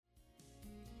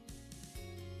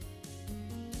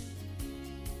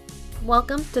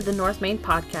Welcome to the North Main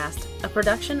Podcast, a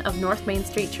production of North Main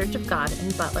Street Church of God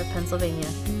in Butler, Pennsylvania.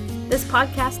 This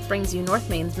podcast brings you North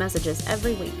Main's messages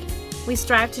every week. We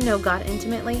strive to know God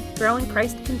intimately, grow in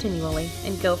Christ continually,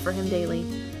 and go for Him daily.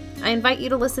 I invite you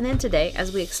to listen in today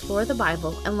as we explore the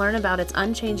Bible and learn about its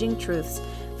unchanging truths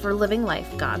for living life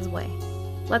God's way.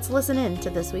 Let's listen in to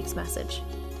this week's message.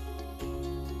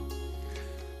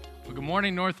 Well, good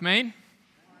morning, North Main.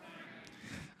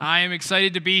 I am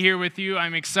excited to be here with you.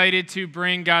 I'm excited to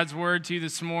bring God's Word to you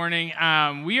this morning.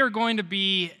 We are going to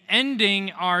be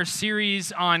ending our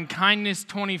series on kindness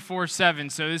 24/7.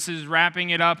 So this is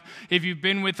wrapping it up. If you've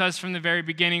been with us from the very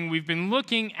beginning, we've been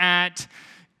looking at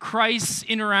Christ's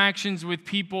interactions with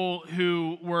people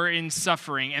who were in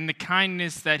suffering and the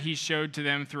kindness that He showed to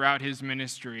them throughout His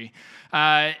ministry.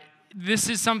 This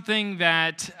is something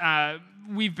that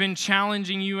we've been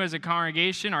challenging you as a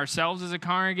congregation, ourselves as a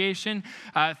congregation,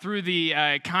 through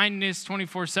the Kindness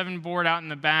 24/7 board out in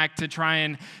the back to try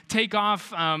and take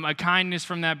off a kindness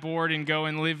from that board and go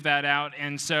and live that out.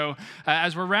 And so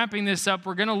as we're wrapping this up,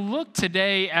 we're going to look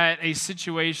today at a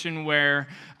situation where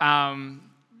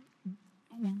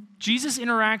Jesus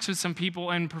interacts with some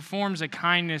people and performs a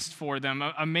kindness for them,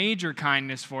 a major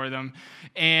kindness for them,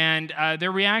 and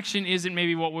their reaction isn't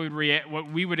maybe what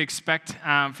we would expect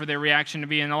for their reaction to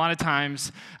be. And a lot of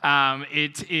times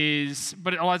it is,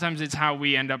 but a lot of times it's how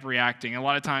we end up reacting. A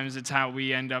lot of times it's how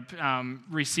we end up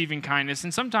receiving kindness,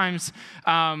 and sometimes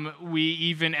we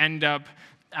even end up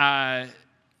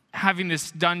having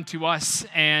this done to us,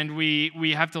 and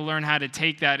we have to learn how to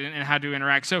take that and how to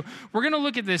interact. So we're going to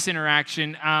look at this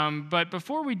interaction, but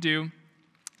before we do,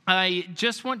 I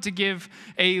just want to give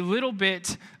a little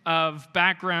bit of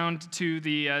background to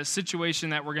the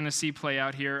situation that we're going to see play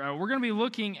out here. We're going to be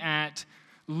looking at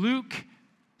Luke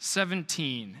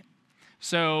 17.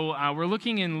 So we're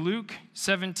looking in Luke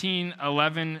 17,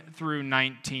 11 through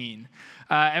 19.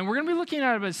 And we're going to be looking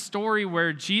at a story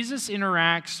where Jesus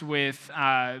interacts with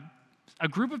a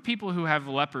group of people who have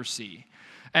leprosy.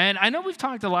 And I know we've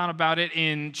talked a lot about it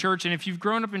in church, and if you've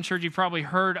grown up in church, you've probably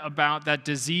heard about that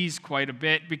disease quite a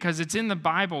bit because it's in the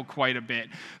Bible quite a bit.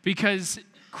 Because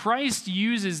Christ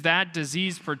uses that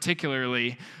disease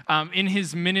particularly in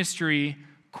His ministry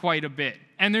quite a bit.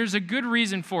 And there's a good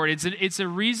reason for it. It's a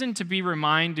reason to be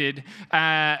reminded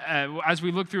as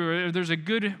we look through. There's a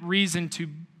good reason to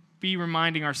be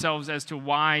reminding ourselves as to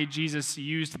why Jesus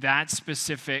used that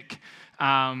specific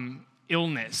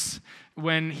illness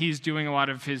when He's doing a lot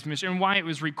of His mission, and why it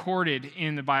was recorded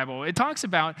in the Bible. It talks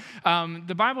about,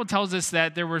 the Bible tells us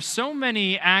that there were so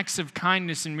many acts of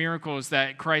kindness and miracles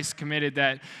that Christ committed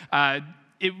that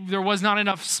there was not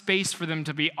enough space for them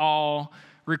to be all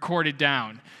recorded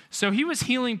down. So He was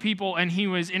healing people, and He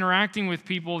was interacting with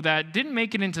people that didn't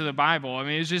make it into the Bible. I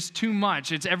mean, it's just too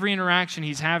much. It's every interaction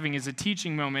He's having is a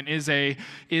teaching moment, is a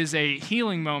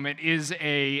healing moment, is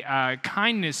a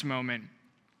kindness moment.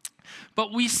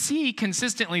 But we see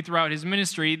consistently throughout His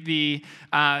ministry,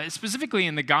 specifically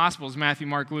in the Gospels, Matthew,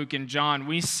 Mark, Luke, and John,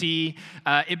 we see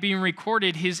it being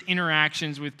recorded, His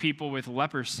interactions with people with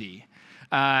leprosy.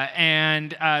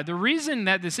 And the reason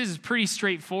that this is pretty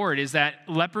straightforward is that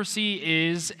leprosy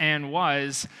is and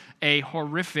was a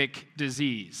horrific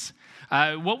disease.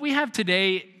 What we have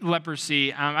today,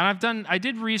 leprosy, and I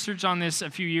did research on this a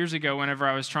few years ago whenever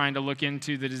I was trying to look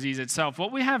into the disease itself.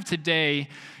 What we have today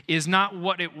is not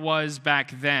what it was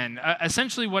back then.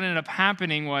 Essentially what ended up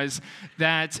happening was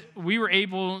that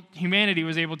humanity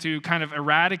was able to kind of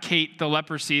eradicate the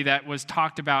leprosy that was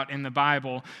talked about in the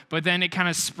Bible, but then it kind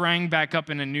of sprang back up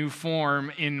in a new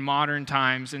form in modern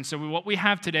times. And so what we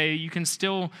have today, you can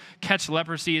still catch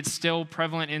leprosy. It's still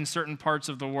prevalent in certain parts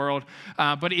of the world,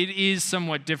 but it is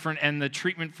somewhat different, and the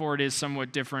treatment for it is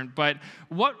somewhat different. But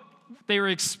what they were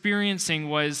experiencing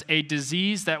was a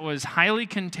disease that was highly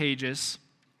contagious,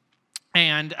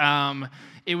 and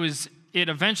it was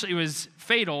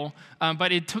fatal,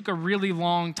 but it took a really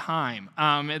long time.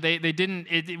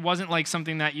 It wasn't like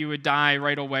something that you would die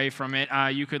right away from it.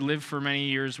 You could live for many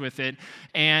years with it,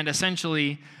 and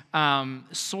essentially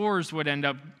sores would end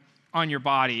up on your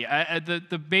body.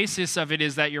 The basis of it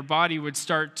is that your body would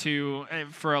start to,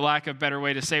 for a lack of a better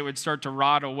way to say it, would start to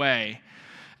rot away.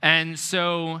 And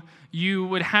so you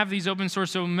would have these open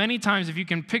sores. So many times, if you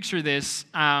can picture this,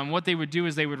 what they would do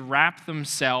is they would wrap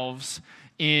themselves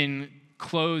in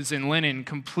clothes and linen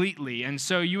completely. And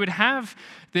so you would have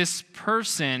this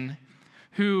person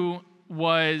who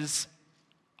was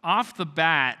off the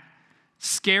bat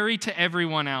scary to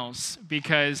everyone else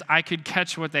because I could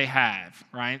catch what they have,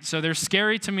 right? So they're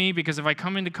scary to me because if I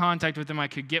come into contact with them, I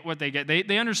could get what they get.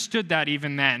 They understood that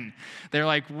even then. They're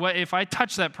like, what if I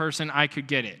touch that person, I could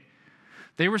get it.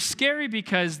 They were scary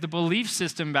because the belief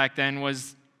system back then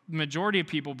was the majority of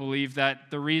people believed that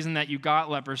the reason that you got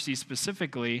leprosy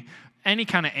specifically, any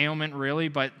kind of ailment really,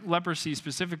 but leprosy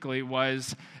specifically,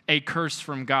 was a curse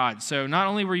from God. So not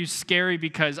only were you scary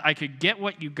because I could get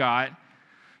what you got,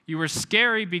 you were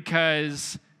scary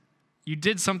because you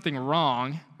did something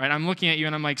wrong, right? I'm looking at you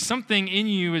and I'm like, something in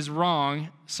you is wrong.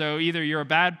 So either you're a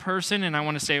bad person and I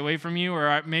want to stay away from you,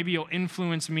 or maybe you'll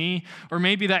influence me, or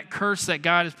maybe that curse that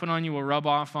God has put on you will rub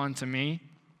off onto me.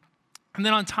 And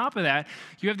then on top of that,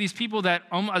 you have these people that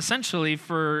essentially,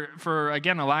 for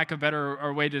again, a lack of better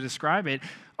or way to describe it,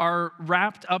 are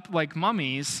wrapped up like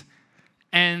mummies,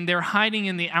 and they're hiding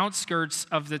in the outskirts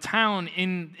of the town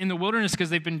in the wilderness because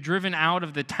they've been driven out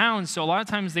of the town. So a lot of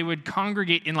times they would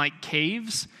congregate in like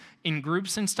caves, in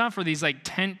groups and stuff, or these like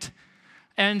tent.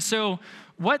 And so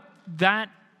what that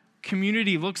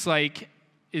community looks like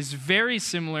is very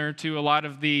similar to a lot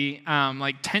of the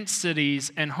like tent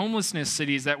cities and homelessness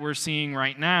cities that we're seeing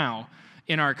right now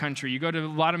in our country. You go to a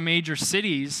lot of major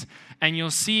cities and you'll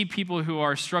see people who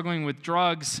are struggling with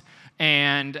drugs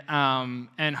and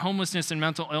homelessness and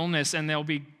mental illness, and they'll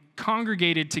be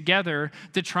congregated together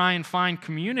to try and find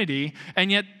community,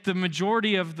 and yet the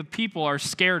majority of the people are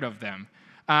scared of them.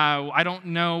 I don't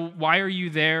know, why are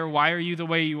you there? Why are you the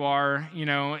way you are? You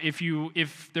know,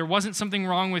 if there wasn't something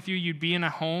wrong with you, you'd be in a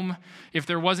home. If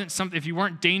you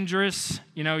weren't dangerous,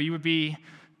 you know, you would be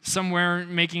somewhere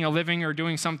making a living or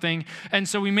doing something. And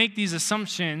so we make these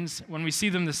assumptions when we see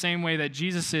them the same way that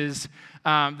Jesus is,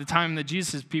 the time that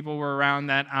Jesus' people were around,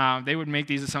 that they would make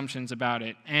these assumptions about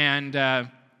it. And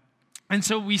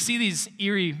so we see these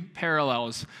eerie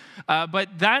parallels. But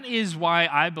that is why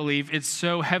I believe it's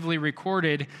so heavily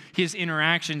recorded, his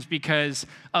interactions, because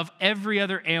of every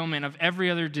other ailment, of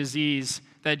every other disease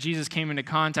that Jesus came into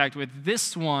contact with,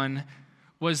 this one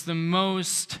was the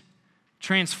most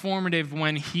transformative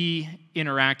when he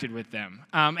interacted with them.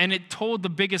 And it told the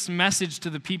biggest message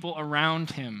to the people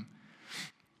around him.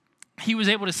 He was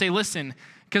able to say, listen,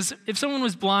 because if someone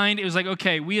was blind, it was like,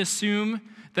 okay, we assume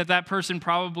that person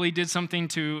probably did something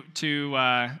to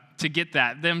get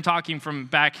that. Them talking from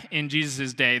back in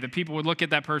Jesus' day, the people would look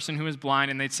at that person who was blind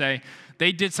and they'd say,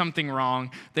 they did something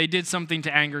wrong. They did something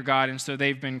to anger God, and so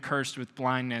they've been cursed with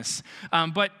blindness.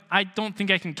 But I don't think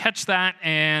I can catch that,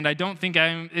 and I don't think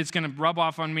it's going to rub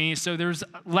off on me. So there's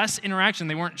less interaction.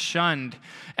 They weren't shunned.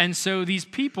 And so these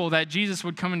people that Jesus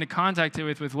would come into contact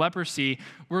with leprosy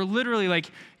were literally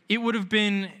like, it would have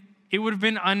been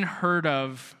unheard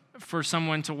of for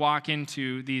someone to walk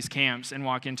into these camps and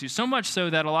walk into. So much so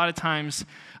that a lot of times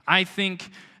I think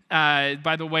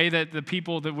by the way that the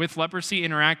people that with leprosy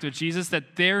interact with Jesus,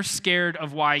 that they're scared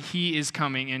of why he is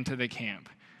coming into the camp.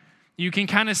 You can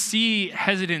kind of see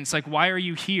hesitance, like, why are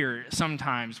you here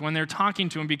sometimes when they're talking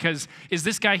to him? Because is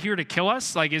this guy here to kill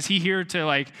us? Like, is he here to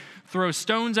like throw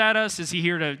stones at us? Is he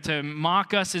here to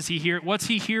mock us? What's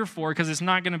he here for? Because it's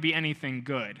not going to be anything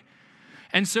good.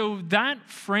 And so that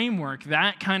framework,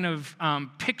 that kind of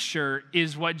picture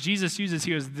is what Jesus uses.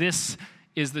 He goes, this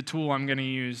is the tool I'm going to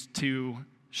use to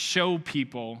show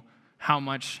people how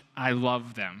much I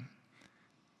love them.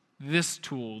 This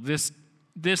tool, this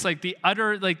like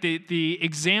the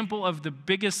example of the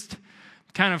biggest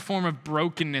kind of form of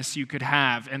brokenness you could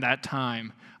have in that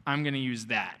time, I'm going to use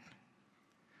that.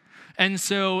 And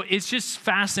so it's just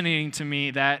fascinating to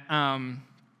me that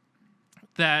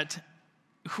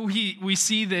we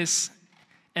see this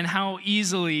and how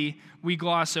easily we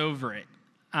gloss over it.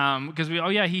 Because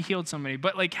he healed somebody.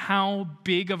 But like how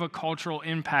big of a cultural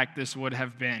impact this would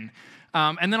have been.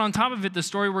 And then on top of it, the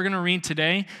story we're going to read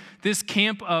today, this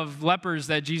camp of lepers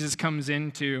that Jesus comes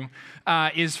into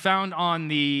is found on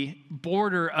the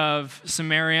border of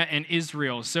Samaria and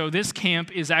Israel. So this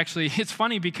camp is actually, it's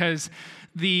funny because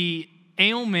the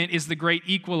ailment is the great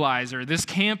equalizer. This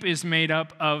camp is made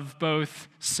up of both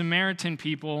Samaritan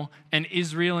people and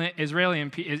Israelites,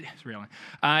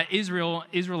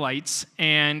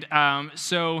 and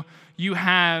so you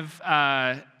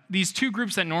have these two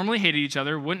groups that normally hated each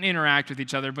other, wouldn't interact with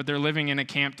each other, but they're living in a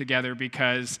camp together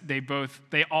because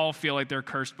they all feel like they're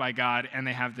cursed by God and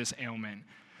they have this ailment.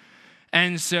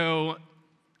 And so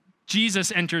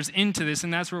Jesus enters into this,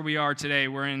 and that's where we are today.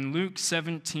 We're in Luke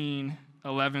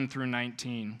 17:11 through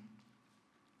 19.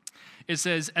 It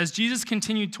says, as Jesus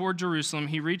continued toward Jerusalem,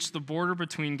 he reached the border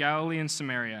between Galilee and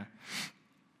Samaria.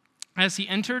 As he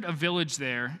entered a village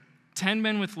there, 10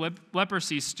 men with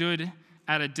leprosy stood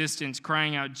at a distance,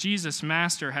 crying out, Jesus,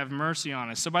 Master, have mercy on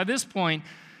us. So by this point,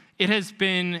 it has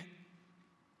been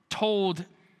told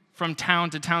from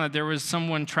town to town that there was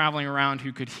someone traveling around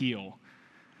who could heal.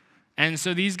 And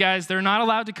so these guys, they're not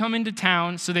allowed to come into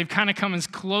town, so they've kind of come as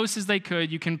close as they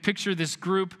could. You can picture this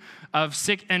group of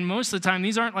sick, and most of the time,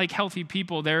 these aren't like healthy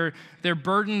people. They're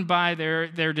burdened by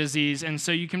their disease. And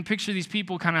so you can picture these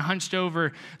people kind of hunched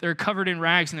over. They're covered in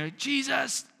rags, and they're like,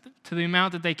 Jesus, to the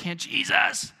amount that they can't,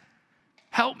 Jesus,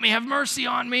 help me, have mercy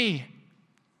on me,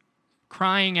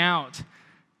 crying out.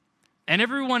 And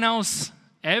everyone else,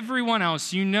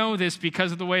 you know this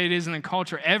because of the way it is in the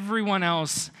culture, everyone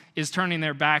else is turning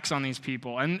their backs on these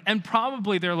people. And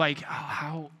probably they're like,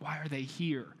 why are they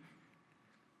here?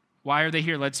 Why are they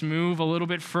here? Let's move a little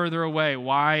bit further away.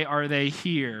 Why are they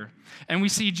here? And we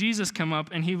see Jesus come up,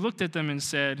 and he looked at them and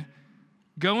said,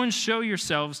 go and show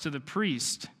yourselves to the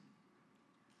priest.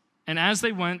 And as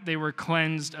they went, they were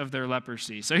cleansed of their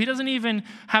leprosy. So he doesn't even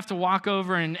have to walk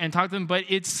over and talk to them. But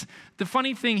it's the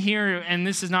funny thing here, and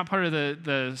this is not part of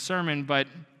the sermon, but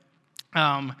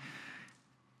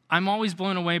I'm always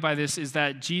blown away by this, is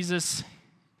that Jesus,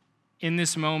 in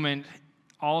this moment,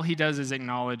 all he does is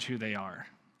acknowledge who they are.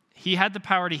 He had the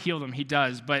power to heal them, he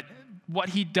does, but what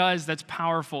he does that's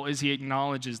powerful is he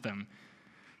acknowledges them.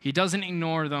 He doesn't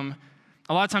ignore them.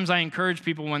 A lot of times I encourage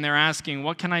people when they're asking,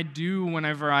 what can I do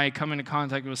whenever I come into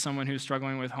contact with someone who's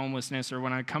struggling with homelessness, or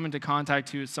when I come into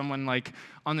contact with someone like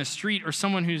on the street, or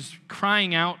someone who's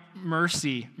crying out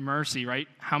mercy, right?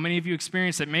 How many of you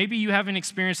experience it? Maybe you haven't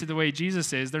experienced it the way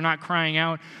Jesus is. They're not crying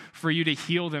out for you to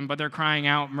heal them, but they're crying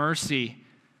out mercy.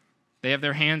 They have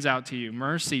their hands out to you.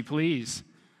 Mercy, please.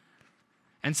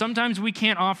 And sometimes we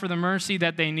can't offer the mercy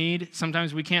that they need.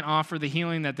 Sometimes we can't offer the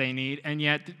healing that they need, and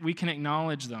yet we can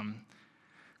acknowledge them.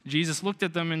 Jesus looked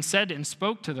at them and said and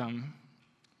spoke to them.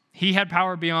 He had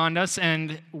power beyond us,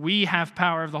 and we have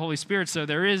power of the Holy Spirit. So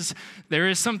there is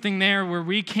something there where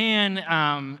we can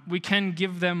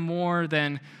give them more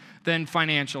than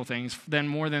financial things, than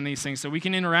more than these things. So we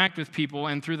can interact with people,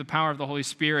 and through the power of the Holy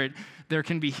Spirit, there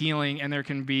can be healing and there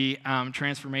can be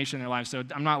transformation in their lives. So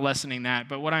I'm not lessening that.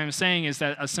 But what I'm saying is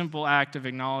that a simple act of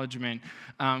acknowledgement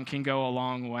can go a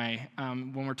long way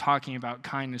when we're talking about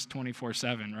kindness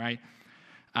 24/7, right?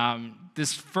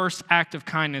 This first act of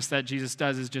kindness that Jesus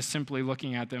does is just simply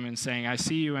looking at them and saying, I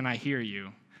see you and I hear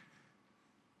you.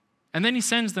 And then he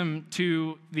sends them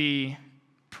to the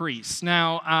priests.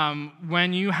 Now,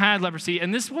 when you had leprosy,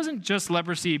 and this wasn't just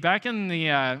leprosy, back in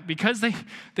the, because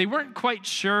they weren't quite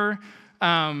sure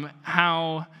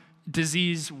how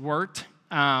disease worked,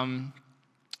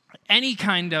 any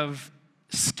kind of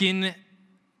skin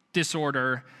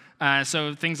disorder,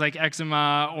 so things like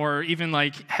eczema or even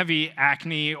like heavy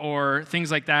acne or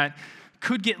things like that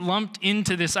could get lumped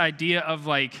into this idea of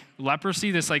like leprosy,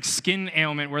 this like skin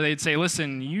ailment where they'd say,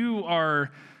 listen, you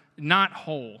are not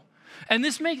whole. And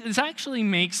this actually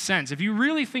makes sense. If you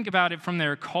really think about it from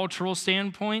their cultural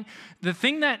standpoint, the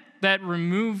thing that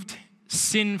removed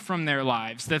sin from their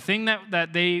lives, the thing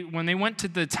that they, when they went to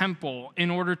the temple in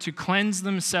order to cleanse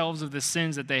themselves of the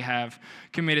sins that they have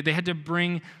committed, they had to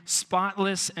bring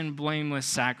spotless and blameless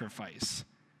sacrifice.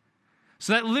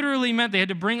 So that literally meant they had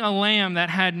to bring a lamb that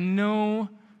had no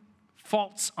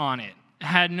faults on it. It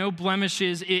had no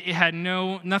blemishes. It had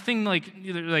nothing like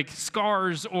either like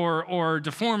scars or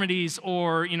deformities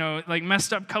or like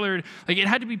messed up colored. Like it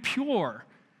had to be pure.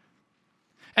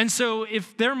 And so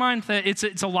if their mindset,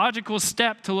 it's a logical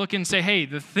step to look and say, hey,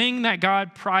 the thing that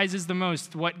God prizes the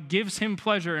most, what gives him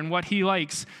pleasure and what he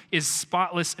likes is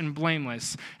spotless and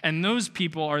blameless. And those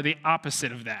people are the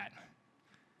opposite of that.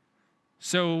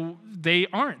 So they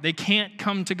aren't. They can't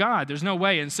come to God. There's no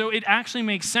way. And so it actually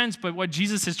makes sense, but what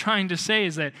Jesus is trying to say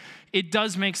is that it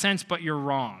does make sense, but you're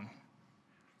wrong.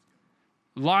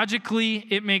 Logically,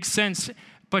 it makes sense,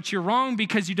 but you're wrong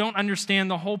because you don't understand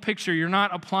the whole picture. You're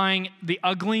not applying the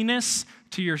ugliness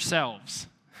to yourselves.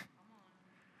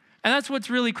 And that's what's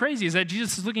really crazy, is that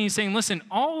Jesus is looking and saying, listen,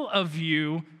 all of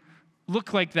you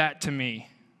look like that to me,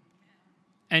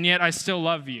 and yet I still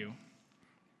love you.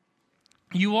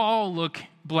 You all look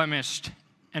blemished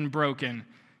and broken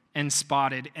and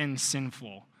spotted and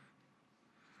sinful.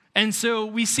 And so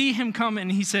we see him come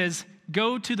and he says,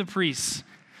 go to the priests.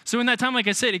 So in that time, like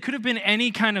I said, it could have been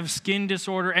any kind of skin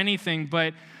disorder, anything,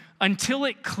 but until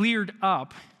it cleared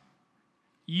up,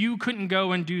 you couldn't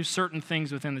go and do certain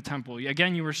things within the temple.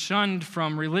 Again, you were shunned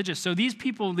from religious. So these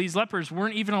people, these lepers,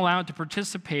 weren't even allowed to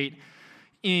participate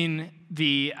in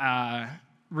the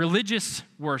religious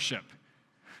worship.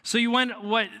 So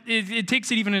it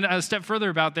takes it even a step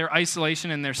further about their isolation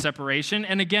and their separation.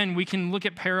 And again, we can look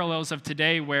at parallels of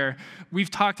today where we've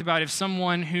talked about if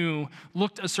someone who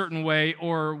looked a certain way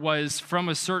or was from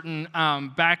a certain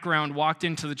background walked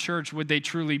into the church, would they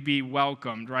truly be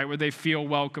welcomed, right? Would they feel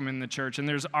welcome in the church? And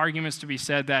there's arguments to be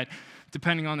said that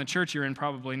Depending on the church you're in,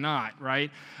 probably not,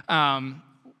 right?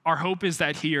 Our hope is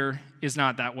that here is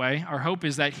not that way. Our hope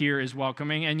is that here is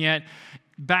welcoming, and yet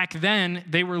back then,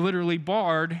 they were literally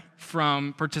barred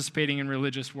from participating in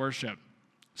religious worship.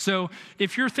 So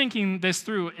if you're thinking this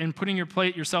through and putting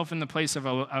yourself in the place of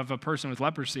a person with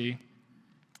leprosy,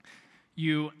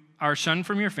 you are shunned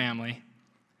from your family.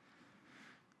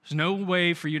 There's no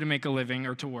way for you to make a living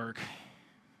or to work.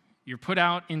 You're put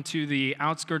out into the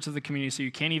outskirts of the community, so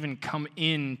you can't even come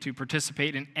in to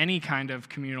participate in any kind of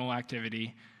communal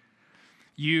activity.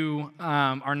 You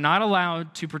are not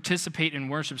allowed to participate in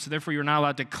worship, so therefore you're not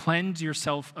allowed to cleanse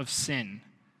yourself of sin.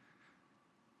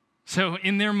 So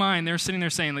in their mind, they're sitting there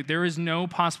saying, like, there is no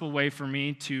possible way for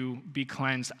me to be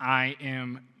cleansed. I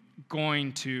am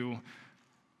going to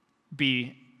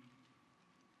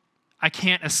I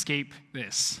can't escape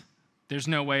this. There's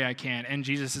no way I can. And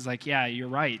Jesus is like, yeah, you're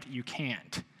right, you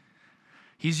can't.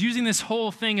 He's using this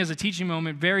whole thing as a teaching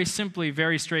moment very simply,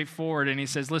 very straightforward, and he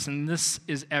says, listen, this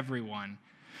is everyone.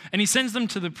 And he sends them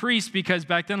to the priest because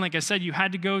back then, like I said, you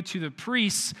had to go to the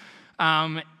priests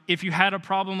if you had a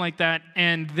problem like that,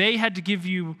 and they had to give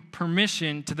you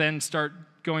permission to then start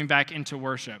going back into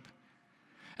worship.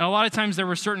 And a lot of times there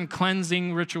were certain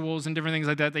cleansing rituals and different things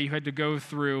like that that you had to go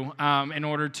through in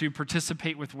order to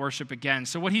participate with worship again.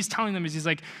 So what he's telling them is he's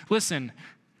like, listen,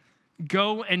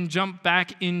 go and jump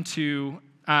back into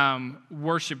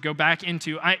worship, go back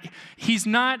into, he's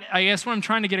not, I guess what I'm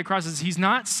trying to get across is he's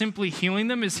not simply healing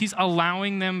them, is he's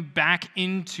allowing them back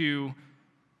into,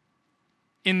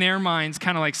 in their minds,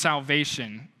 kind of like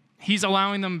salvation. He's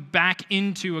allowing them back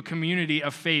into a community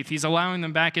of faith. He's allowing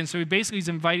them back in. So he's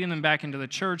inviting them back into the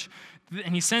church.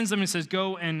 And he sends them and says,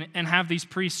 go and have these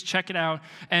priests check it out.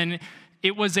 And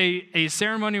it was a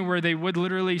ceremony where they would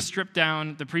literally strip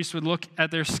down. The priest would look at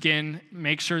their skin,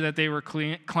 make sure that they were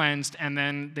cleansed, and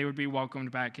then they would be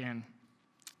welcomed back in.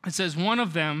 It says, one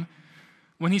of them,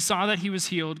 when he saw that he was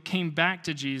healed, came back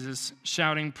to Jesus,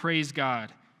 shouting, "Praise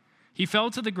God." He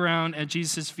fell to the ground at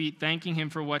Jesus' feet, thanking him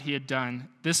for what he had done.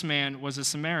 This man was a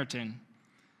Samaritan.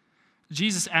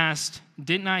 Jesus asked,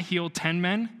 "Didn't I heal 10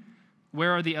 men?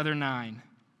 Where are the other 9?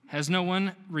 Has no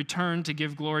one returned to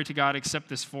give glory to God except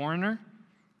this foreigner?"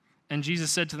 And Jesus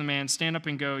said to the man, "Stand up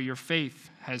and go. Your faith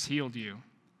has healed you."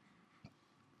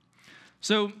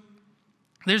 So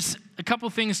there's a couple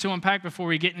things to unpack before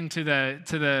we get into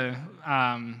the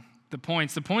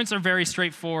points. The points are very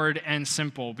straightforward and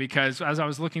simple because as I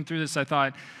was looking through this, I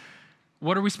thought,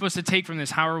 what are we supposed to take from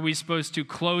this? How are we supposed to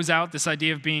close out this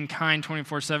idea of being kind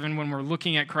 24/7 when we're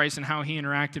looking at Christ and how he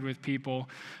interacted with people?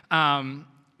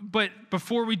 But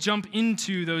before we jump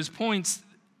into those points,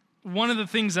 one of the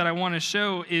things that I want to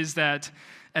show is that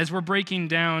as we're breaking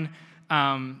down,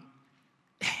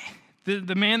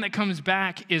 the man that comes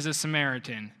back is a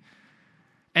Samaritan.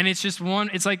 And it's just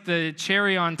it's like the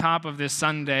cherry on top of this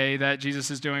sundae that Jesus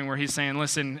is doing where he's saying,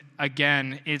 listen,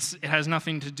 again, it has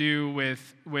nothing to do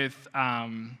with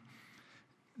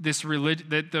this religion,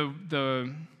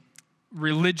 the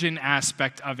religion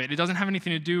aspect of it. It doesn't have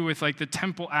anything to do with like the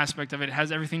temple aspect of it. It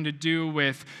has everything to do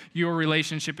with your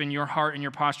relationship and your heart and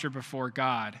your posture before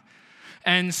God.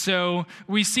 And so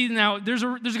we see now there's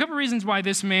a couple reasons why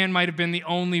this man might have been the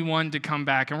only one to come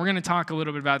back. And we're going to talk a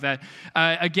little bit about that.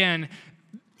 Again,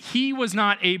 he was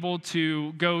not able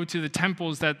to go to the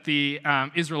temples that the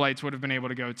Israelites would have been able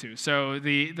to go to. So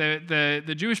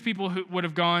the Jewish people who would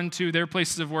have gone to their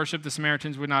places of worship, the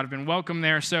Samaritans would not have been welcome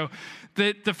there. So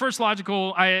the first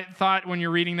logical I thought when you're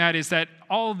reading that is that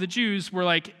all of the Jews were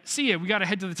like, see ya, we got to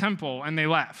head to the temple, and they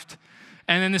left.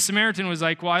 And then the Samaritan was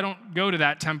like, well, I don't go to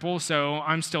that temple, so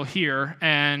I'm still here,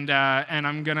 and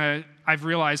I've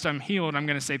realized I'm healed, I'm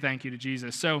going to say thank you to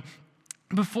Jesus. So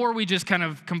before we just kind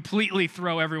of completely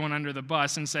throw everyone under the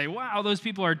bus and say, wow, those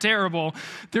people are terrible,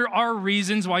 there are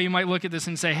reasons why you might look at this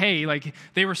and say, hey, like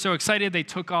they were so excited, they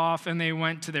took off and they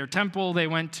went to their temple, they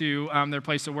went to their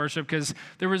place of worship, because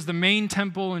there was the main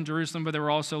temple in Jerusalem, but there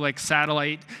were also like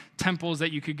satellite temples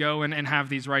that you could go and have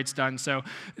these rites done. So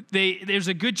there's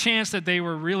a good chance that they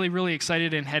were really, really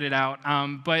excited and headed out.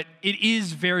 But it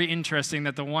is very interesting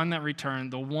that the one that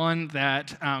returned, the one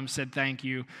that said thank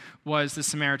you, was the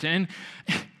Samaritan.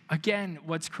 And again,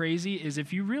 what's crazy is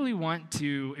if you really want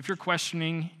to, if you're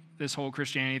questioning this whole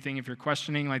Christianity thing, if you're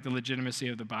questioning like the legitimacy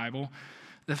of the Bible,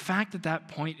 the fact that that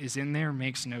point is in there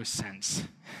makes no sense.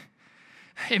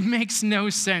 It makes no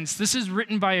sense. This is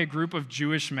written by a group of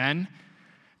Jewish men.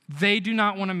 They do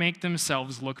not want to make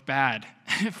themselves look bad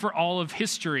for all of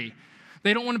history.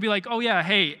 They don't want to be like, oh yeah,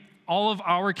 hey, all of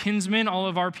our kinsmen, all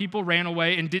of our people ran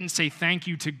away and didn't say thank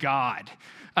you to God.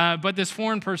 But this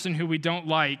foreign person who we don't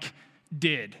like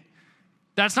did.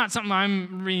 That's not something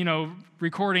I'm,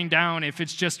 recording down if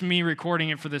it's just me recording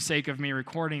it for the sake of me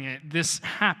recording it. This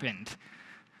happened.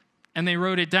 And they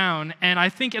wrote it down. And I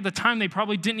think at the time they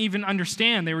probably didn't even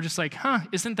understand. They were just like,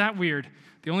 isn't that weird?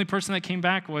 The only person that came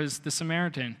back was the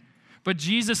Samaritan. But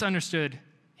Jesus understood.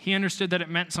 He understood that it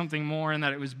meant something more and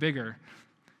that it was bigger.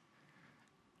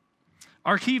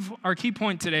 Our key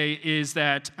point today is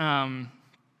that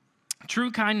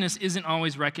true kindness isn't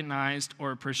always recognized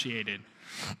or appreciated.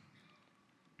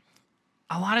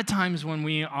 A lot of times when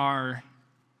we are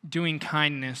doing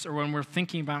kindness, or when we're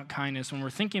thinking about kindness, when we're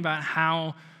thinking about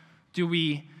how do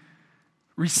we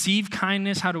receive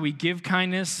kindness, how do we give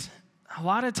kindness, a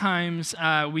lot of times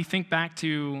we think back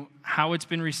to how it's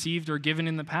been received or given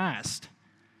in the past.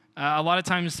 A lot of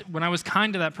times when I was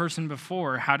kind to that person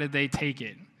before, how did they take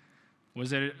it?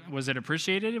 Was it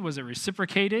appreciated? Was it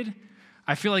reciprocated?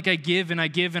 I feel like I give and I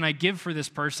give and I give for this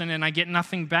person and I get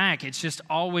nothing back. It's just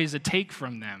always a take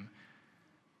from them.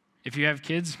 If you have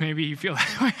kids, maybe you feel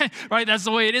that way, right? That's the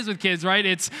way it is with kids, right?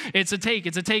 It's a take,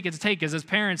 because as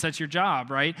parents, that's your job,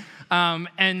 right?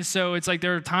 And so it's like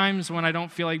there are times when I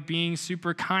don't feel like being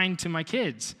super kind to my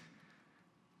kids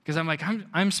because I'm like,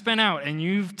 I'm spent out and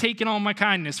you've taken all my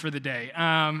kindness for the day,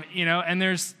 and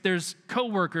there's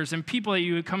coworkers and people that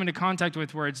you come into contact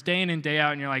with where it's day in and day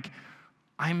out and you're like,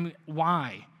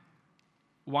 why?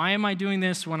 Why am I doing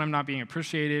this when I'm not being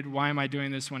appreciated? Why am I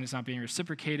doing this when it's not being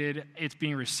reciprocated? It's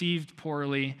being received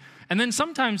poorly. And then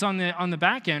sometimes on the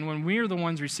back end, when we're the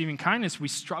ones receiving kindness, we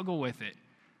struggle with it.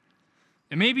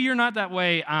 And maybe you're not that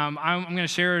way. I'm going to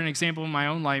share an example in my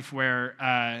own life where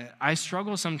I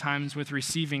struggle sometimes with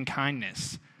receiving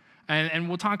kindness. And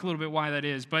we'll talk a little bit why that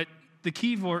is. But the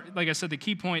key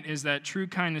point is that true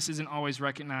kindness isn't always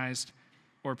recognized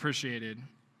or appreciated.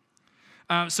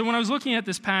 So when I was looking at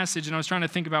this passage and I was trying to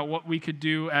think about what we could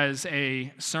do as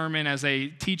a sermon, as a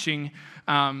teaching,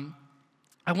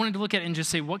 I wanted to look at it and just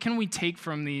say, what can we take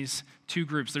from these two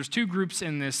groups? There's two groups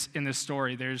in this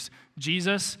story. There's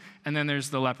Jesus, and then there's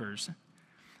the lepers.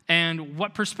 And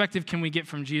what perspective can we get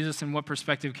from Jesus, and what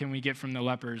perspective can we get from the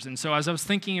lepers? And so as I was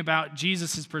thinking about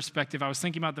Jesus' perspective, I was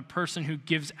thinking about the person who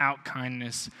gives out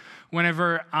kindness.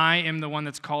 Whenever I am the one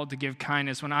that's called to give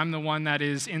kindness, when I'm the one that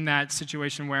is in that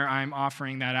situation where I'm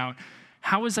offering that out,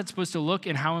 how is that supposed to look,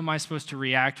 and how am I supposed to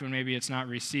react when maybe it's not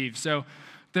received? So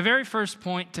the very first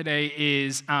point today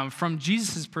is from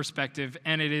Jesus' perspective,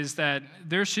 and it is that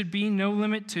there should be no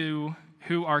limit to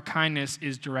who our kindness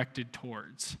is directed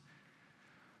towards.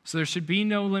 So there should be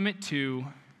no limit to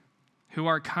who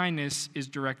our kindness is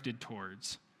directed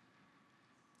towards.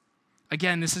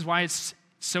 Again, this is why it's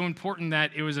so important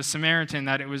that it was a Samaritan,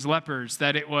 that it was lepers,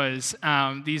 that it was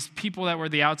these people that were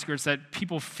the outskirts, that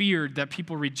people feared, that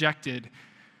people rejected.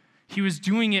 He was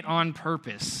doing it on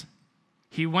purpose.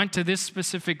 He went to this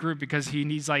specific group because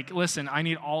he's like, listen, I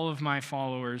need all of my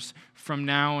followers from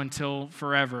now until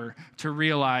forever to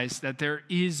realize that there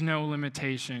is no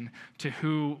limitation to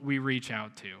who we reach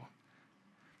out to.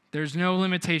 There's no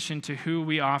limitation to who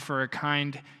we offer a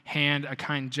kind hand, a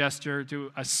kind gesture,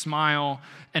 to a smile,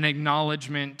 an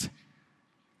acknowledgement,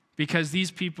 because these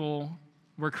people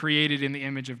were created in the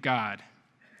image of God.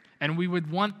 And we would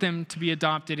want them to be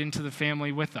adopted into the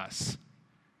family with us.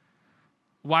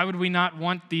 Why would we not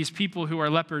want these people who are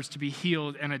lepers to be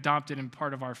healed and adopted and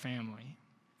part of our family?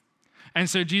 And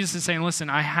so Jesus is saying, listen,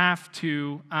 I have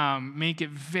to make it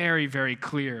very, very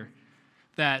clear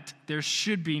that there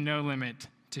should be no limit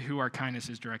to who our kindness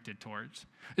is directed towards.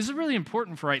 This is really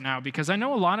important for right now because I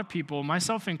know a lot of people,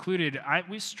 myself included,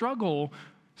 we struggle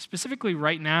specifically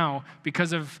right now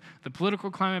because of the political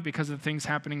climate, because of things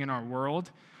happening in our world,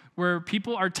 where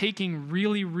people are taking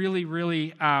really, really,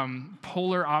 really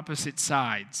polar opposite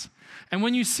sides. And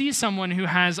when you see someone who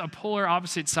has a polar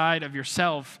opposite side of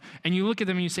yourself, and you look at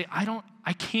them and you say,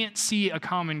 I can't see a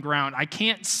common ground. I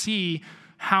can't see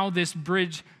how this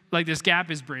bridge, like this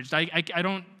gap is bridged. I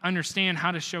don't understand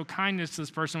how to show kindness to this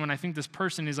person when I think this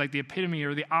person is like the epitome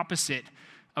or the opposite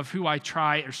of who I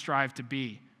try or strive to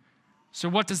be. So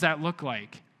what does that look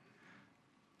like?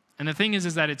 And the thing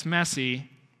is that it's messy.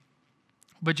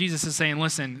 But Jesus is saying,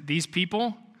 listen, these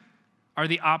people are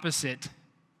the opposite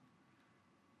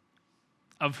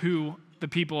of who the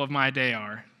people of my day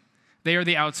are. They are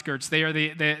the outskirts. They are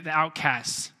the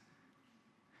outcasts.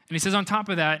 And he says on top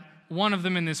of that, one of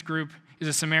them in this group is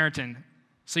a Samaritan.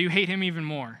 So you hate him even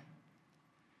more.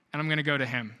 And I'm going to go to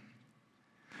him.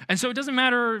 And so it doesn't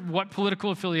matter what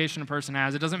political affiliation a person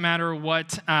has. It doesn't matter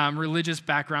what religious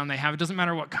background they have. It doesn't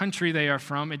matter what country they are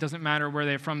from. It doesn't matter where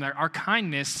they're from. Our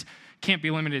kindness can't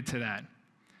be limited to that.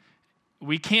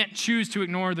 We can't choose to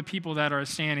ignore the people that are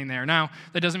standing there. Now,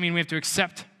 that doesn't mean we have to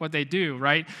accept what they do,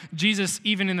 right? Jesus,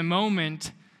 even in the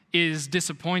moment, is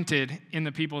disappointed in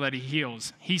the people that he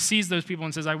heals. He sees those people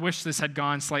and says, I wish this had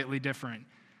gone slightly different.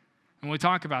 And we'll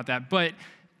talk about that. But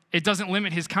it doesn't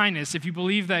limit his kindness. If you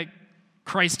believe that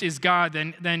Christ is God,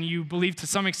 then you believe to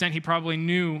some extent he probably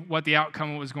knew what the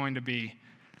outcome was going to be.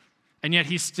 And yet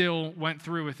he still went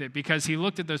through with it because he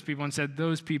looked at those people and said,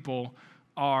 those people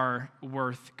are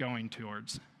worth going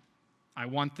towards. I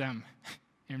want them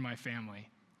in my family.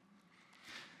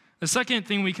 The second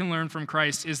thing we can learn from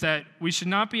Christ is that we should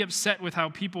not be upset with how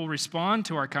people respond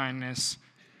to our kindness,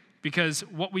 because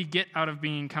what we get out of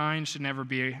being kind should never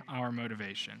be our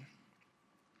motivation.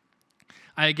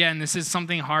 Again, this is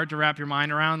something hard to wrap your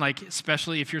mind around, like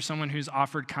especially if you're someone who's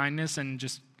offered kindness and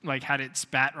just like had it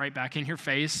spat right back in your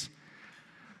face.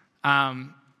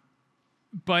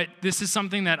 But this is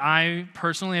something that I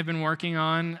personally have been working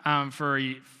on for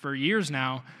years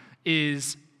now,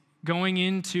 is going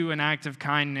into an act of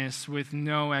kindness with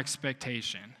no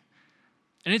expectation.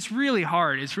 And it's really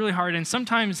hard. And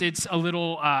sometimes it's a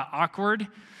little awkward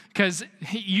because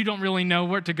you don't really know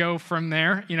where to go from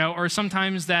there, or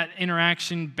sometimes that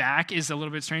interaction back is a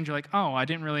little bit strange. You're like, oh, I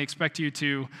didn't really expect you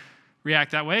to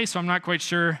react that way, so I'm not quite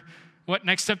sure what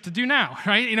next step to do now,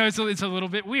 right? It's a little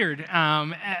bit weird.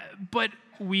 But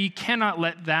we cannot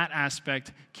let that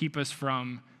aspect keep us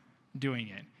from doing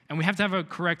it. And we have to have a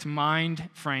correct mind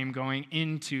frame going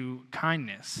into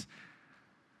kindness.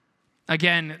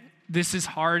 Again, this is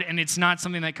hard, and it's not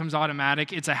something that comes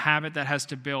automatic. It's a habit that has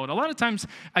to build. A lot of times,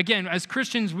 again, as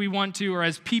Christians, we want to, or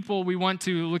as people, we want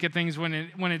to look at things when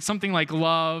it's something like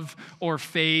love or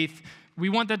faith. We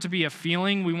want that to be a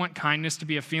feeling. We want kindness to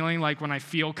be a feeling. Like when I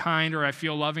feel kind or I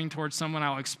feel loving towards someone,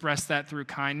 I'll express that through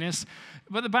kindness.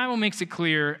 But the Bible makes it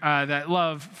clear that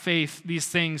love, faith, these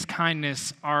things,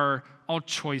 kindness are all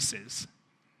choices.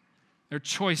 They're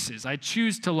choices. I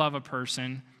choose to love a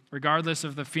person regardless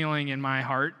of the feeling in my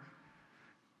heart.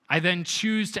 I then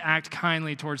choose to act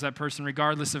kindly towards that person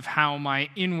regardless of how my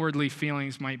inwardly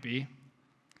feelings might be.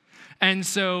 And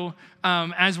so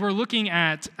as we're looking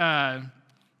at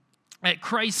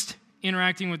Christ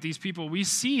interacting with these people, we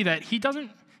see that he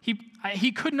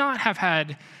could not have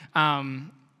had,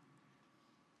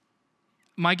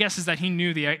 my guess is that he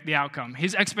knew the outcome.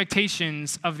 His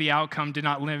expectations of the outcome did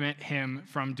not limit him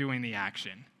from doing the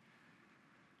action.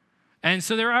 And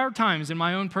so there are times in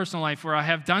my own personal life where I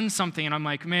have done something and I'm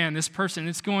like, man, this person,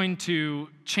 it's going to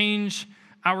change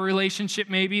our relationship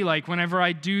maybe. Like whenever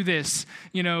I do this,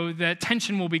 that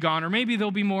tension will be gone. Or maybe they'll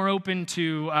be more open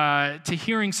to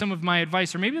hearing some of my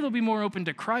advice. Or maybe they'll be more open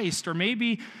to Christ. Or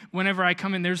maybe whenever I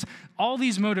come in, there's all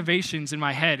these motivations in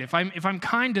my head. If I'm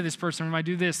kind to this person, if I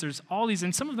do this, there's all these,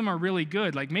 and some of them are really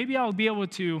good. Like maybe I'll be able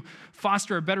to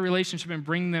foster a better relationship and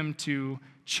bring them to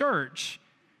church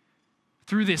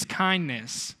through this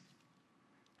kindness.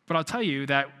 But I'll tell you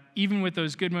that even with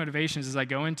those good motivations as I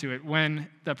go into it, when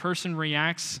the person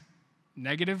reacts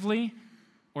negatively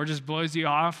or just blows you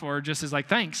off or just is like,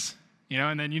 thanks,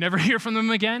 and then you never hear from them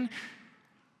again,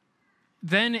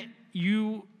 then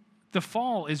the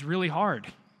fall is really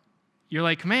hard. You're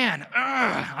like, man,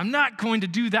 I'm not going to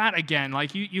do that again.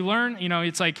 Like you learn,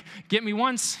 it's like, get me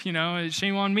once,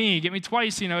 shame on me. Get me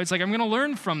twice, it's like, I'm going to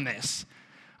learn from this.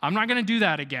 I'm not going to do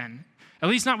that again. At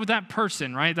least not with that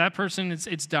person, right? That person,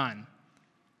 it's done.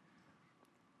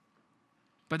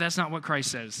 But that's not what Christ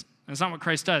says. That's not what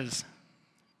Christ does.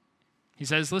 He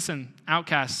says, listen,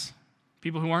 outcasts,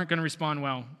 people who aren't going to respond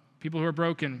well, people who are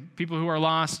broken, people who are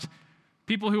lost,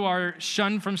 people who are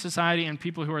shunned from society, and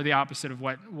people who are the opposite of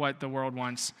what the world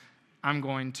wants, I'm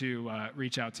going to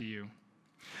reach out to you.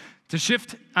 To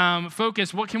shift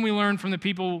focus, what can we learn from the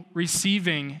people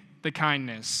receiving the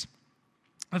kindness?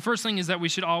 The first thing is that we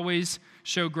should always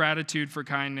show gratitude for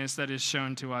kindness that is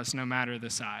shown to us, no matter the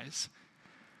size.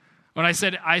 When I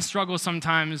said I struggle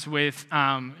sometimes with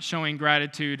showing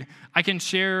gratitude, I can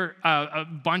share a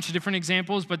bunch of different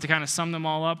examples, but to kind of sum them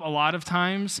all up, a lot of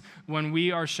times when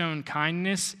we are shown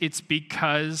kindness, it's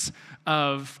because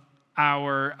of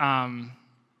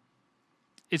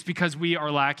it's because we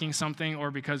are lacking something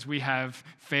or because we have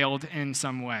failed in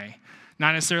some way.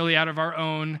 Not necessarily out of our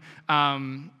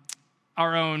own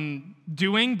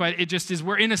doing, but it just is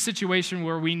we're in a situation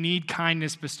where we need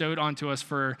kindness bestowed onto us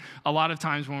for a lot of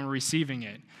times when we're receiving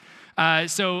it.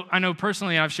 So I know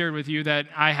personally I've shared with you that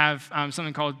I have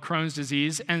something called Crohn's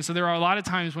disease, and so there are a lot of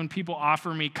times when people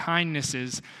offer me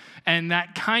kindnesses, and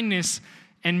that kindness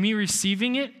and me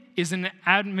receiving it is an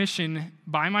admission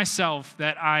by myself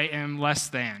that I am less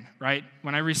than, right?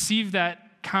 When I receive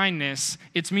that kindness,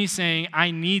 it's me saying,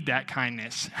 I need that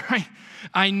kindness, right?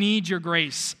 I need your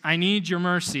grace. I need your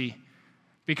mercy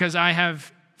because I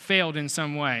have failed in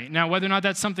some way. Now, whether or not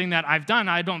that's something that I've done,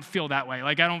 I don't feel that way.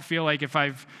 Like, I don't feel like if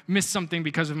I've missed something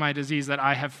because of my disease that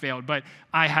I have failed, but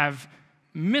I have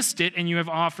missed it and you have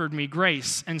offered me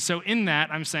grace. And so in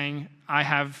that, I'm saying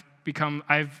I've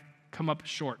come up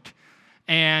short.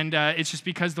 And it's just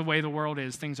because the way the world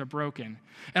is, things are broken.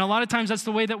 And a lot of times that's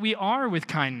the way that we are with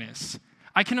kindness.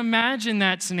 I can imagine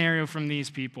that scenario from these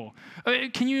people.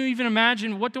 Can you even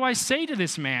imagine, what do I say to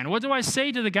this man? What do I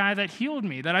say to the guy that healed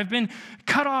me, that I've been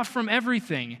cut off from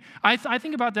everything? I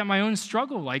think about that, my own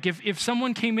struggle. Like if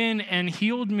someone came in and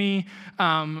healed me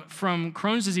from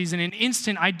Crohn's disease in an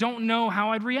instant, I don't know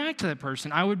how I'd react to that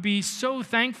person. I would be so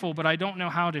thankful, but I don't know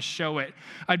how to show it.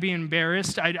 I'd be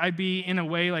embarrassed. I'd be in a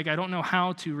way like I don't know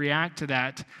how to react to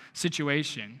that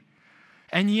situation.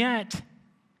 And yet,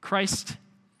 Christ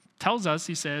tells us,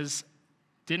 he says,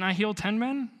 didn't I heal 10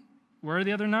 men? Where are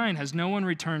the other 9? Has no one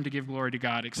returned to give glory to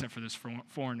God except for this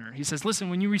foreigner? He says,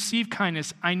 listen, when you receive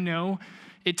kindness, I know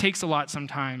it takes a lot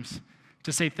sometimes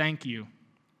to say thank you.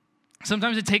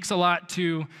 Sometimes it takes a lot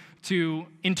to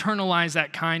internalize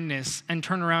that kindness and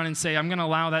turn around and say, I'm going to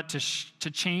allow that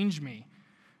to change me.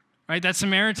 Right? That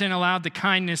Samaritan allowed the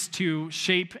kindness to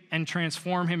shape and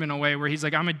transform him in a way where he's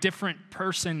like, I'm a different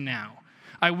person now.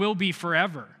 I will be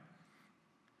forever.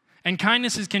 And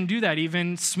kindnesses can do that,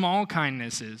 even small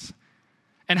kindnesses.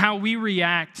 And how we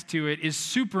react to it is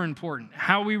super important.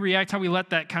 How we react, how we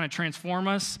let that kind of transform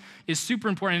us is super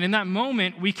important. And in that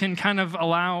moment, we can kind of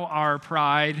allow our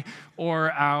pride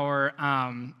or our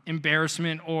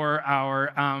embarrassment or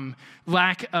our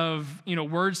lack of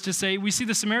words to say. We see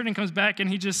the Samaritan comes back and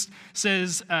he just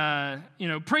says,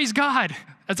 praise God.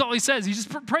 That's all he says. He just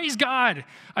praise God.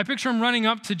 I picture him running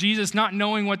up to Jesus, not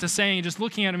knowing what to say, and just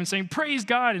looking at him and saying, praise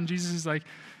God. And Jesus is like,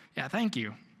 yeah, thank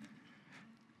you.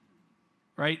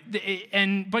 Right?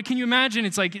 But can you imagine,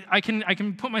 it's like I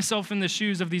can put myself in the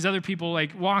shoes of these other people,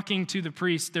 like walking to the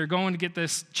priest. They're going to get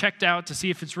this checked out to see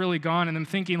if it's really gone, and them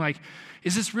thinking like,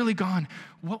 is this really gone?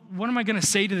 What am I going to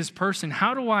say to this person?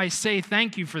 How do I say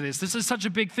thank you for this? This is such a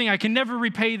big thing. I can never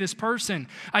repay this person.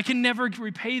 I can never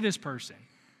repay this person.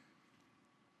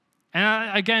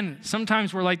 And again,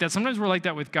 sometimes we're like that. Sometimes we're like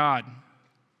that with God.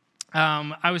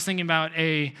 I was thinking about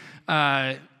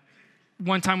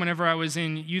one time whenever I was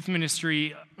in youth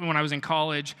ministry, when I was in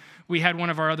college, we had one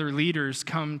of our other leaders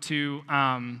come to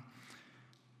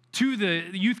the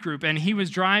youth group, and he was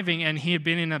driving, and he had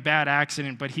been in a bad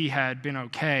accident, but he had been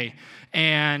okay.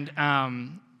 And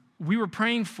we were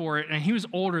praying for it, and he was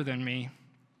older than me.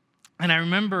 And I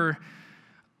remember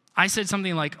I said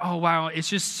something like, oh, wow, it's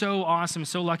just so awesome,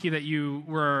 so lucky that you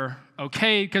were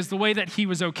okay, because the way that he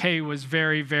was okay was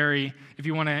very, very, if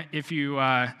you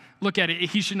look at it,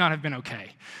 he should not have been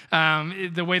okay.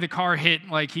 The way the car hit,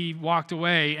 like he walked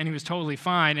away and he was totally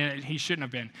fine, and he shouldn't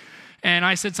have been. And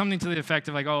I said something to the effect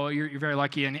of like, oh, you're very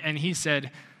lucky. And he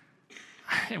said,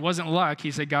 it wasn't luck.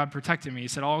 He said, God protected me. He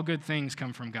said, all good things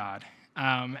come from God.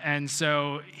 And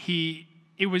so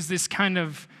it was this kind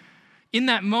of, in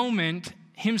that moment,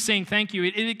 him saying thank you,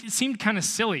 it seemed kind of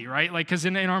silly, right? Like, because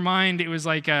in our mind, it was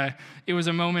like it was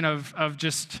a moment of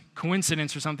just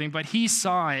coincidence or something, but he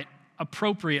saw it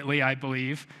appropriately, I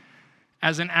believe,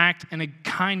 as an act and a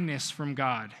kindness from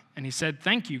God. And he said,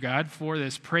 thank you, God, for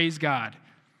this. Praise God.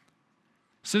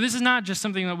 So this is not just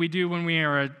something that we do when we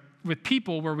are with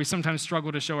people where we sometimes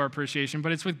struggle to show our appreciation,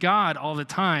 but it's with God all the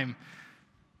time.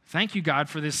 Thank you, God,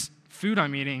 for this food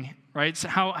I'm eating. Right? So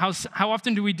how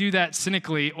often do we do that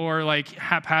cynically or like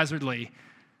haphazardly?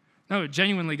 No,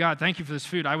 genuinely, God, thank you for this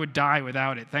food. I would die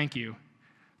without it. Thank you.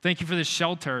 Thank you for this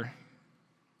shelter.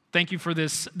 Thank you for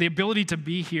the ability to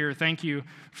be here. Thank you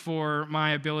for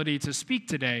my ability to speak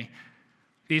today.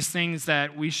 These things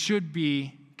that we should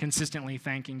be consistently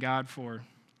thanking God for.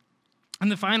 And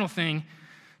the final thing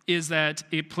is that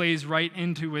it plays right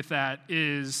into with that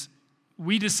is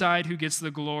we decide who gets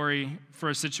the glory for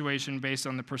a situation based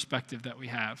on the perspective that we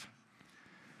have.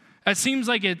 It seems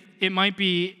like it might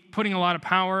be putting a lot of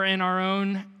power in our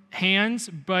own hands,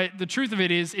 but the truth of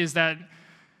it is that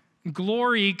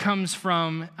glory comes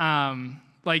from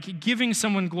like giving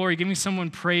someone glory, giving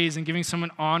someone praise, and giving someone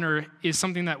honor is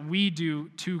something that we do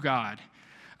to God.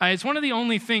 It's one of the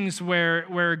only things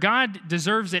where God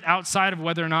deserves it outside of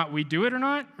whether or not we do it or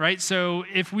not, right? So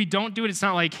if we don't do it, it's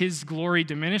not like his glory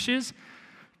diminishes,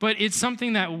 but it's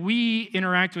something that we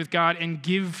interact with God and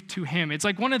give to him. It's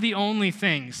like one of the only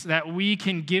things that we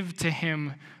can give to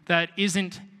him that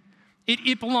isn't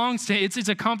it belongs to, it's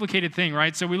a complicated thing,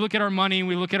 right? So we look at our money,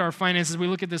 we look at our finances, we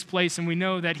look at this place, and we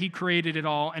know that he created it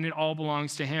all, and it all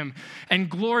belongs to him. And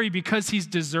glory, because he's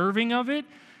deserving of it,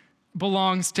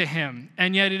 belongs to him.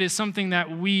 And yet it is something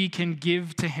that we can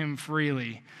give to him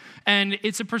freely. And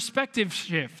it's a perspective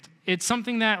shift. It's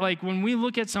something that, like, when we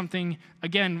look at something,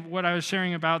 again, what I was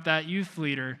sharing about that youth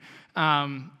leader,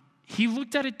 he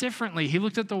looked at it differently. He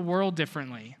looked at the world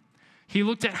differently. He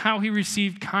looked at how he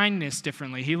received kindness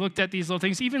differently. He looked at these little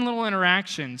things, even little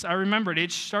interactions. I remembered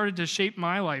it started to shape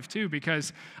my life too,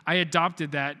 because I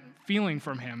adopted that feeling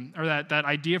from him, or that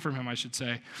idea from him, I should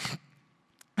say.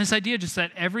 This idea just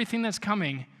that everything that's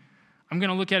coming, I'm going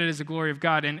to look at it as the glory of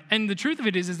God. And the truth of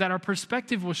it is that our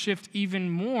perspective will shift even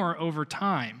more over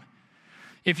time.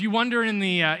 If you wonder in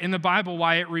the Bible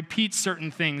why it repeats certain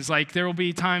things, like there will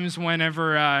be times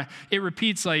whenever it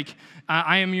repeats, like,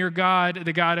 I am your God,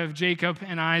 the God of Jacob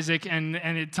and Isaac, and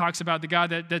it talks about the God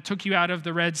that took you out of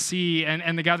the Red Sea,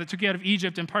 and the God that took you out of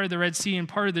Egypt and part of the Red Sea and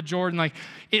part of the Jordan. Like,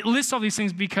 it lists all these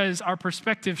things because our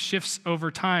perspective shifts over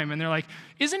time. And they're like,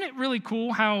 isn't it really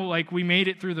cool how, like, we made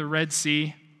it through the Red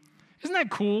Sea? Isn't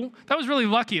that cool? That was really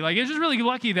lucky. Like, it's just really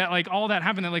lucky that, like, all that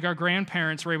happened, that, like, our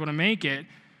grandparents were able to make it.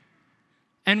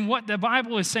 And what the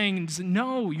Bible is saying is,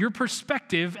 no, your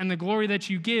perspective and the glory that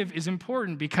you give is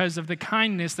important because of the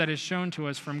kindness that is shown to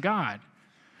us from God.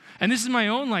 And this is my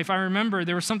own life. I remember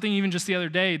there was something even just the other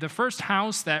day. The first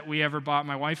house that we ever bought,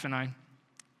 my wife and I,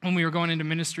 when we were going into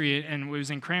ministry, and it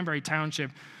was in Cranberry Township.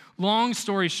 Long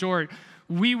story short,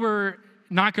 we were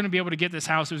not going to be able to get this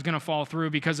house. It was going to fall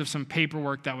through because of some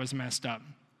paperwork that was messed up.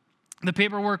 The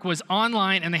paperwork was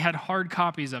online, and they had hard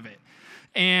copies of it.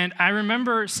 And I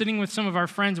remember sitting with some of our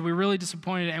friends, we were really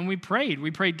disappointed, and we prayed.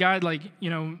 We prayed, God, like,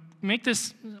 make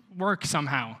this work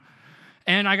somehow.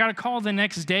 And I got a call the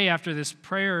next day after this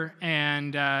prayer,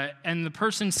 and the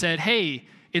person said, hey,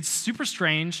 it's super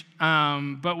strange,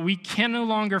 but we can no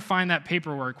longer find that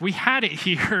paperwork. We had it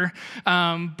here,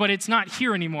 but it's not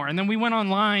here anymore. And then we went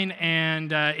online,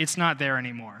 and it's not there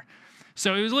anymore.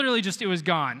 So it was literally it was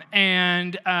gone.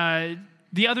 And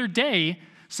the other day,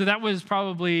 so that was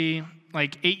probably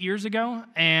like 8 years ago,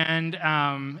 and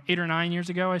 8 or 9 years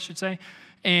ago, I should say,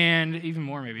 and even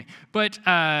more maybe. But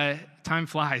time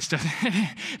flies, doesn't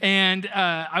it? And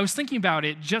I was thinking about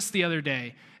it just the other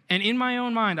day, and in my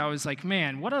own mind, I was like,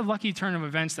 man, what a lucky turn of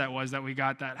events that was that we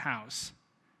got that house.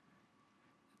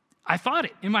 I thought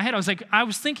it in my head. I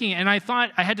was thinking, and I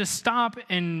thought I had to stop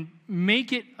and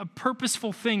make it a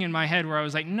purposeful thing in my head where I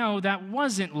was like, no, that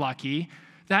wasn't lucky.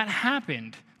 That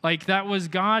happened. Like, that was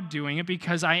God doing it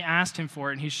because I asked him for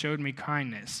it, and he showed me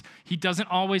kindness. He doesn't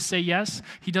always say yes.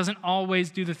 He doesn't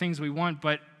always do the things we want,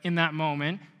 but in that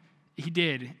moment, he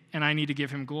did, and I need to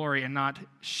give him glory and not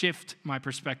shift my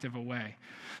perspective away.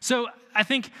 So I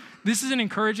think this is an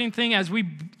encouraging thing as we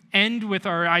end with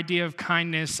our idea of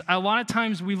kindness. A lot of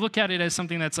times we look at it as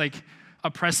something that's like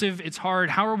oppressive. It's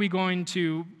hard. How are we going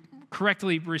to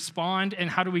correctly respond, and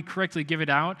how do we correctly give it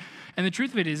out? And the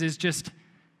truth of it is just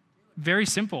very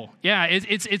simple. Yeah,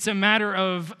 it's a matter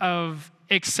of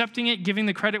accepting it, giving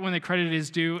the credit when the credit is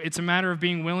due. It's a matter of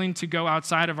being willing to go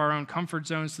outside of our own comfort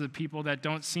zones to the people that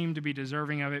don't seem to be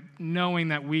deserving of it, knowing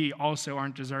that we also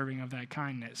aren't deserving of that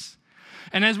kindness.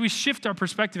 And as we shift our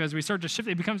perspective, as we start to shift,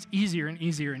 it becomes easier and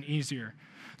easier and easier.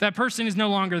 That person is no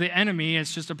longer the enemy,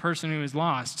 it's just a person who is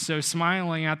lost. So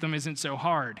smiling at them isn't so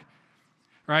hard,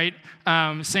 right?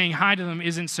 Saying hi to them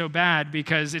isn't so bad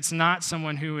because it's not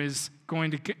someone who is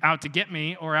going out to get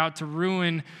me or out to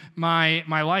ruin my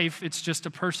life. It's just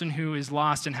a person who is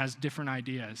lost and has different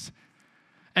ideas.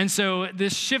 And so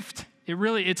this shift,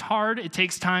 it's hard. It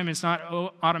takes time. It's not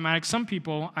automatic. Some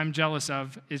people I'm jealous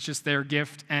of. It's just their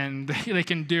gift and they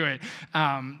can do it.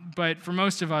 But for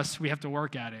most of us, we have to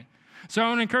work at it. So I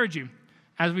want to encourage you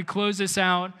as we close this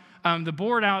out. The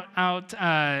board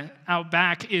out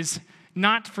back is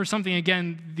not for something,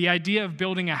 again, the idea of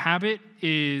building a habit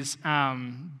is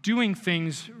doing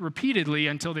things repeatedly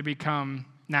until they become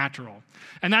natural.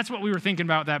 And that's what we were thinking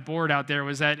about that board out there,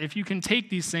 was that if you can take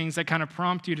these things that kind of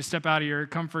prompt you to step out of your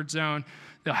comfort zone,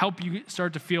 they'll help you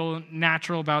start to feel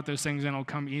natural about those things, and it'll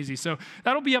come easy. So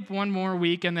that'll be up one more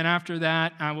week, and then after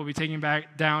that, we'll be taking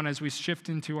back down as we shift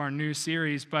into our new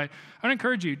series. But I would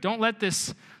encourage you, don't let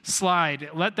this slide.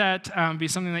 Let that be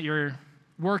something that you're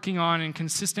working on and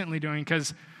consistently doing,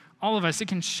 because all of us, it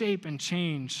can shape and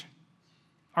change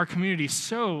our community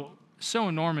so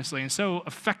enormously and so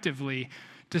effectively,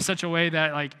 to such a way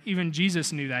that, like, even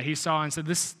Jesus knew that. He saw and said,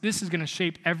 this is going to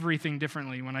shape everything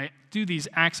differently when I do these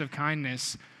acts of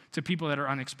kindness to people that are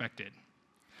unexpected.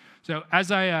 So as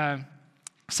I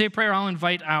say a prayer, I'll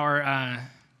invite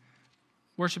our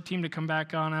worship team to come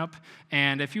back on up.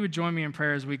 And if you would join me in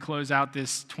prayer as we close out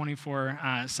this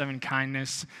 24/7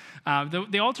 kindness.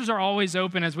 The altars are always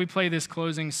open as we play this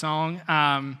closing song.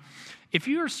 If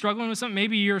you are struggling with something,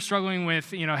 maybe you're struggling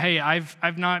with, hey,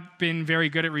 I've not been very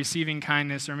good at receiving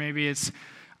kindness, or maybe it's,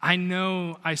 I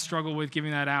know I struggle with giving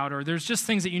that out, or there's just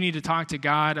things that you need to talk to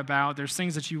God about. There's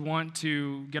things that you want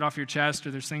to get off your chest,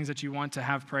 or there's things that you want to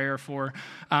have prayer for.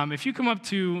 If you come up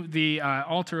to the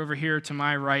altar over here to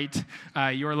my right,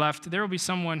 your left, there will be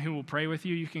someone who will pray with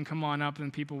you. You can come on up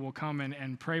and people will come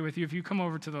and pray with you. If you come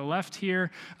over to the left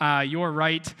here, your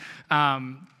right,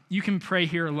 you can pray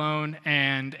here alone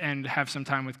and have some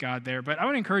time with God there. But I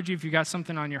would encourage you, if you got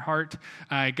something on your heart,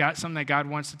 got something that God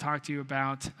wants to talk to you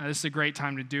about, this is a great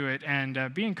time to do it.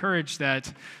 And be encouraged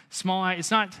that it's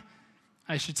not,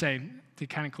 I should say, to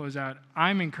kind of close out,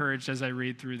 I'm encouraged as I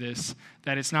read through this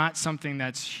that it's not something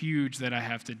that's huge that I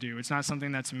have to do. It's not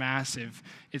something that's massive.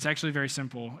 It's actually very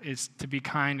simple. It's to be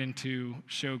kind and to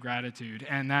show gratitude.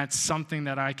 And that's something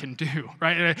that I can do,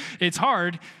 right? It's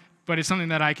hard, but it's something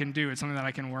that I can do. It's something that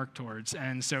I can work towards.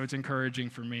 And so it's encouraging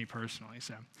for me personally.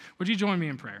 So would you join me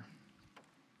in prayer?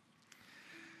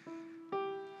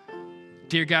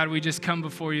 Dear God, we just come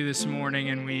before you this morning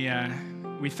and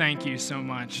we thank you so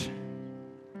much.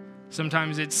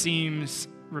 Sometimes it seems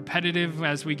repetitive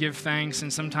as we give thanks,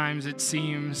 and sometimes it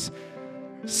seems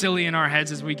silly in our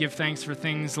heads as we give thanks for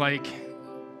things like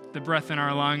the breath in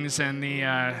our lungs and the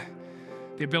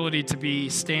ability to be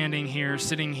standing here,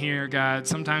 sitting here, God.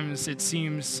 Sometimes it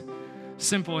seems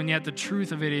simple, and yet the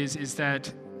truth of it is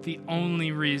that the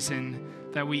only reason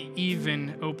that we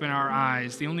even open our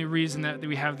eyes, the only reason that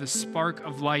we have the spark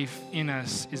of life in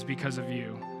us is because of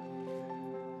you.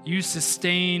 You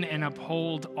sustain and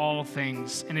uphold all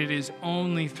things, and it is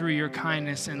only through your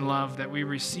kindness and love that we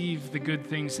receive the good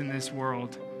things in this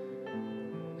world.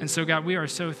 And so, God, we are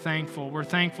so thankful. We're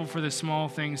thankful for the small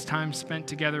things, time spent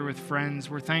together with friends.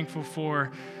 We're thankful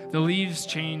for the leaves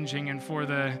changing and for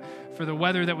the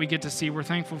weather that we get to see. We're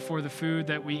thankful for the food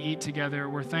that we eat together.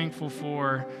 We're thankful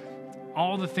for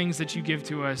all the things that you give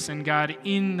to us. And God,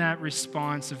 in that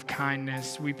response of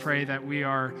kindness, we pray that we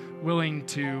are willing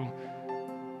to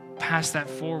pass that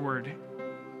forward,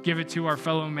 give it to our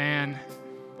fellow man,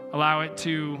 allow it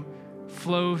to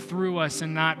flow through us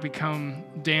and not become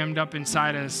dammed up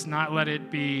inside us, not let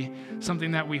it be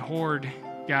something that we hoard.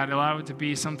 God, allow it to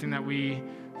be something that we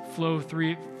flow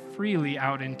freely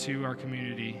out into our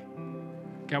community.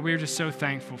 God, we are just so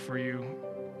thankful for you.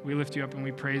 We lift you up and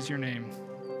we praise your name.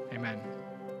 Amen.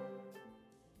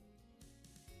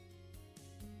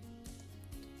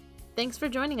 Thanks for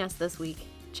joining us this week.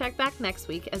 Check back next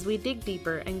week as we dig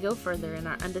deeper and go further in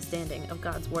our understanding of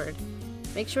God's Word.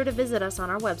 Make sure to visit us on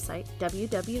our website,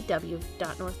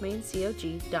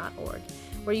 www.northmaincog.org,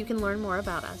 where you can learn more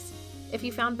about us. If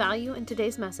you found value in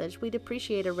today's message, we'd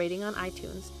appreciate a rating on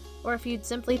iTunes, or if you'd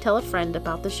simply tell a friend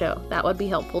about the show, that would be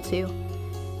helpful too.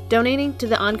 Donating to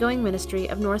the ongoing ministry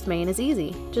of North Main is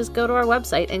easy. Just go to our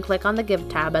website and click on the Give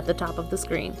tab at the top of the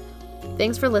screen.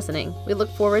 Thanks for listening. We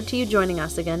look forward to you joining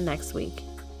us again next week.